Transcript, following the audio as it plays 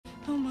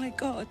my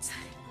God.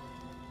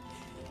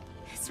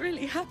 It's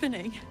really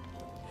happening.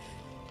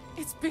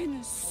 It's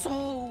been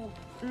so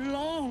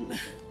long.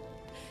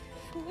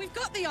 We've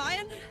got the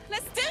iron.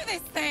 Let's do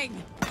this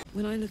thing.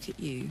 When I look at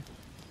you,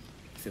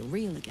 I feel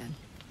real again.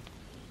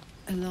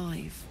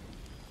 Alive.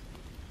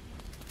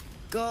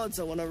 Gods,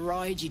 I want to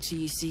ride you till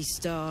you see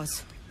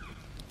stars.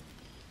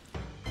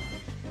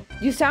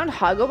 You sound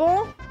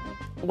huggable?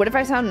 What if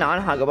I sound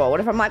non-huggable? What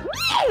if I'm like...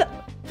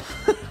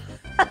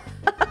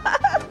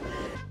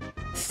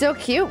 Still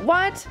cute?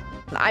 What?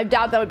 I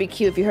doubt that would be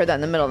cute if you heard that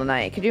in the middle of the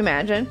night. Could you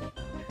imagine?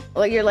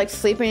 Like you're like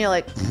sleeping, you're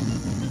like...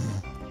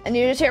 And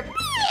you just hear...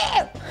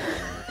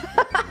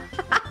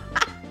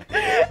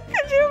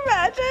 Could you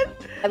imagine?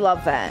 I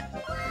love that.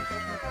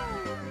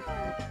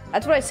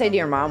 That's what I say to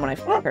your mom when I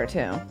fuck her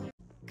too.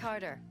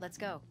 Carter, let's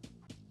go.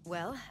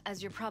 Well,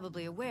 as you're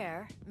probably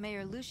aware,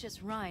 Mayor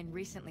Lucius Rhine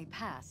recently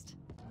passed.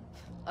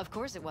 Of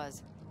course it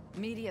was.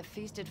 Media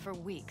feasted for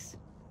weeks.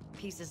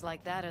 Pieces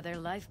like that are their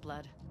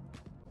lifeblood.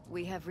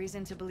 We have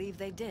reason to believe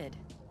they did,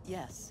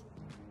 yes.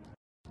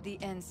 The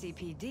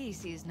NCPD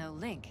sees no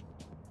link.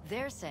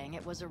 They're saying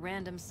it was a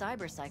random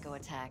cyber-psycho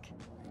attack.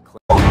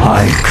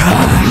 I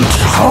can't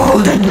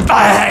hold it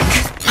back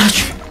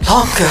much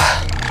longer.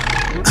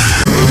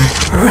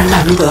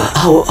 Remember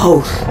our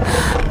oath,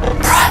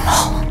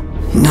 Primal.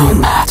 No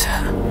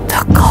matter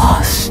the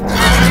cost.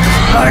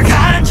 I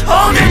can't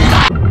hold it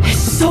back!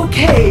 It's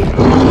okay.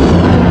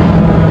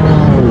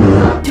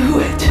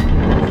 Do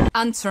it.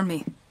 Answer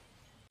me.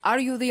 Are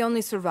you the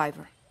only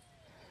survivor?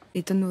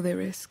 Rita knew the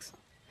risks.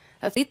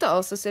 Rita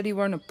also said you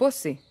weren't a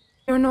pussy.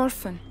 You're an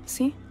orphan,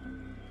 see?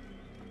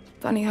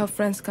 Funny how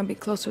friends can be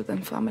closer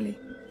than family.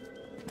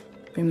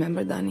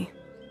 Remember, Dani,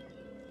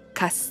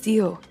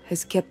 Castillo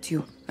has kept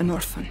you an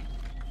orphan.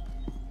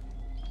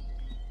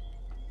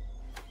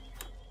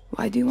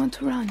 Why do you want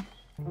to run?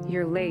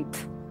 You're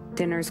late.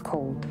 Dinner's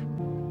cold.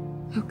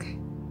 Okay.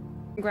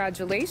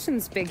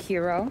 Congratulations, big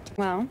hero.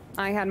 Well,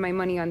 I had my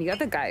money on the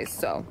other guys,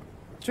 so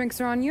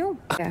drinks are on you.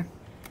 Yeah.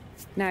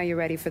 Now you're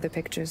ready for the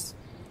pictures.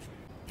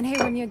 And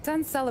hey, when you're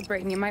done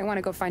celebrating, you might want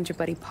to go find your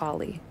buddy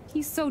Polly.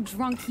 He's so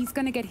drunk, he's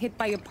gonna get hit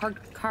by a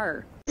parked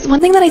car.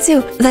 One thing that I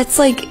do that's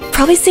like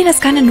probably seen as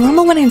kind of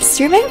normal when I'm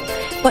streaming,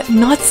 but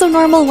not so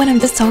normal when I'm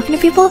just talking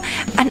to people,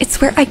 and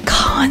it's where I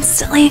can't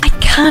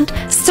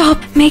stop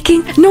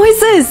making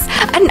noises,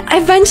 and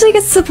eventually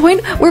gets to the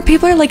point where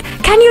people are like,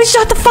 can you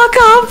shut the fuck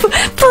up?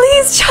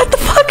 Please shut the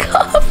fuck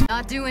up.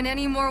 Not doing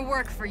any more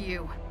work for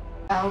you.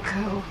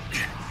 Alco.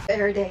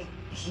 Faraday.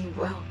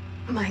 Well,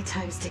 my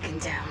time's ticking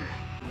down.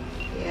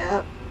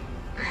 Yep.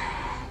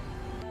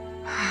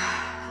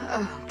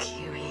 Oh,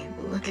 Kiwi,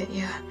 look at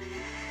you.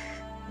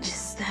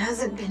 Just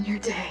hasn't been your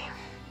day.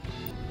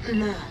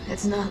 No,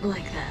 it's not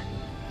like that.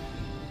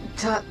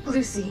 Taught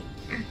Lucy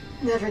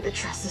never to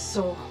trust a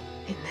soul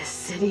in this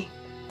city.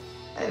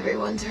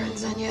 Everyone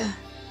turns on you,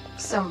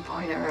 some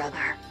point or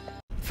other.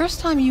 First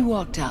time you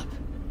walked up,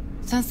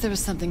 sensed there was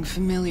something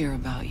familiar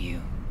about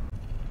you.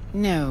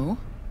 No,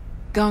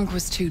 Gonk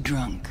was too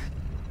drunk.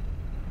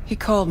 He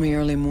called me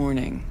early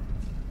morning.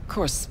 Of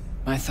course,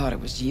 I thought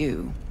it was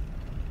you.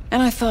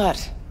 And I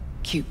thought,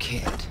 cute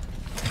kid.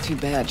 Too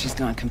bad she's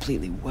gone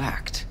completely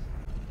whacked.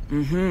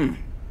 And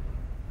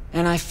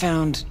I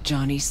found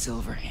Johnny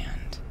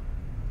Silverhand.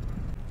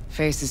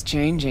 Face is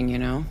changing, you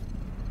know.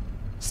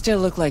 Still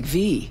look like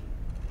V,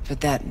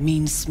 but that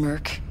mean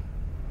smirk,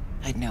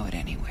 I'd know it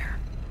anywhere.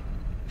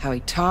 How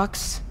he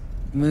talks,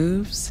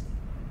 moves,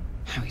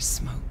 how he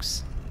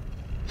smokes.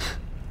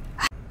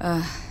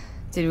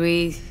 Did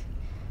we...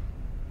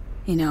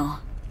 You know...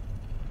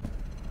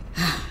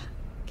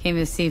 Came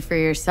to see for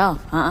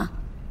yourself, huh?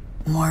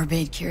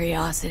 Morbid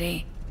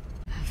curiosity.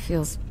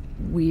 Feels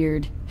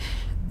weird,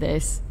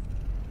 this.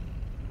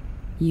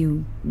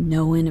 You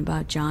knowing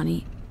about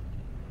Johnny?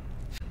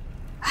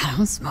 I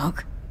don't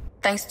smoke.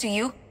 Thanks to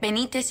you,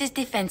 Benitez's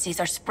defenses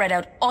are spread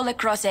out all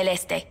across El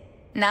Este.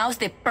 Now's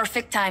the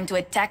perfect time to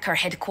attack her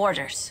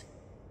headquarters.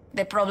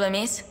 The problem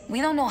is, we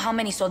don't know how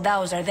many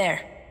soldados are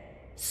there.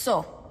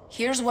 So,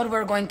 here's what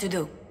we're going to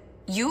do.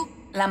 You,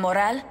 La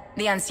Moral,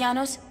 the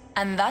Ancianos,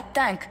 and that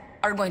tank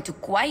are going to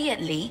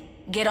quietly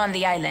get on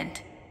the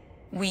island.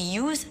 We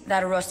use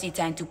that Rossi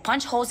tank to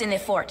punch holes in the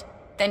fort,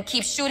 then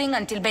keep shooting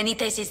until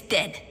Benitez is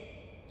dead.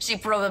 She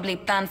probably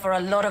planned for a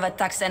lot of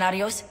attack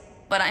scenarios,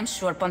 but I'm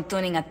sure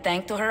pontooning a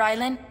tank to her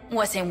island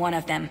wasn't one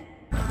of them.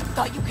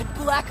 Thought you could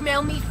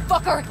blackmail me,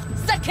 fucker?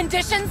 Set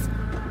conditions?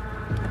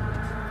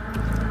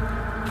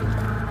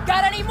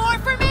 Got any more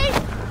for me?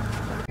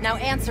 Now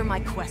answer my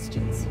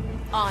questions.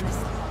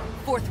 Honestly,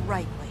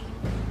 forthrightly.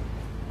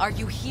 Are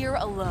you here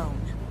alone?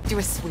 Do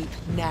a sweep,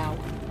 now.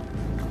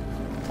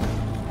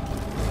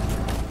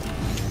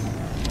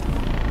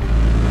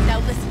 Now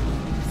listen,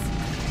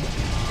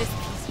 this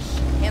piece of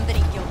shit,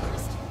 Anthony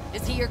Gilchrist.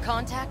 Is he your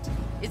contact?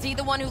 Is he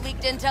the one who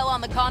leaked intel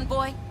on the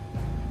convoy?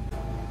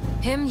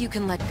 Him you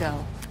can let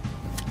go.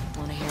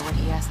 Wanna hear what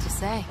he has to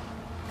say?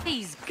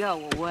 Please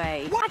go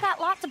away. I got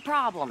lots of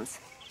problems.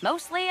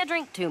 Mostly I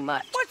drink too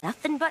much.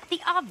 Nothing but the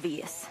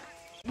obvious.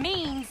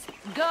 Means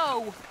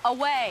go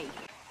away.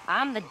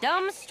 I'm the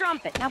dumb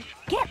strumpet. Now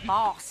get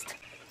lost.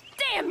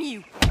 Damn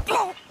you!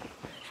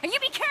 And you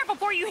be careful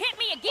before you hit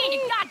me again,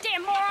 you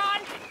goddamn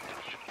moron!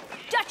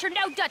 Dutch or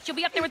no Dutch, you'll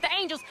be up there with the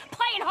angels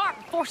playing harp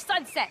before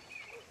sunset.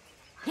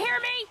 You hear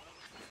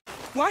me?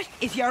 What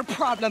is your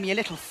problem, you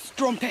little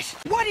strumpet?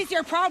 What is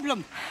your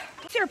problem?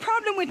 What's your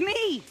problem with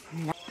me?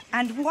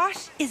 And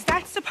what is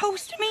that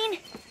supposed to mean?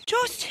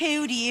 Just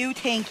who do you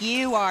think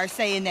you are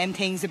saying them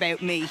things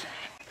about me?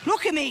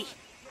 Look at me!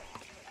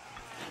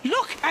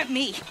 Look at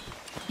me!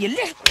 You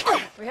little...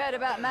 We heard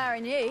about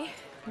Marigny.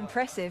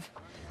 Impressive.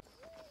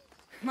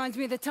 Reminds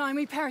me of the time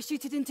we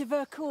parachuted into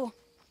Vercors.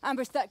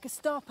 Ambushed that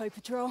Gestapo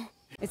patrol.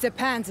 It's a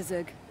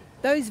Panzerzug.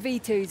 Those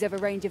V2s have a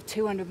range of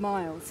 200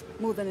 miles.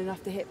 More than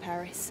enough to hit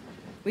Paris.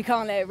 We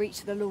can't let it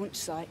reach the launch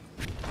site.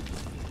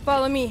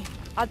 Follow me.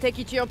 I'll take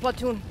you to your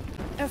platoon.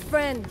 A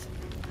friend.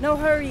 No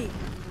hurry.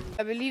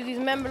 I believe these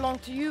men belong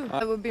to you.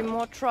 There will be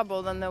more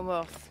trouble than they're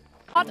worth.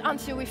 Not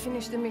until we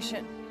finish the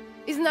mission.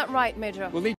 Isn't that right, Major? We'll need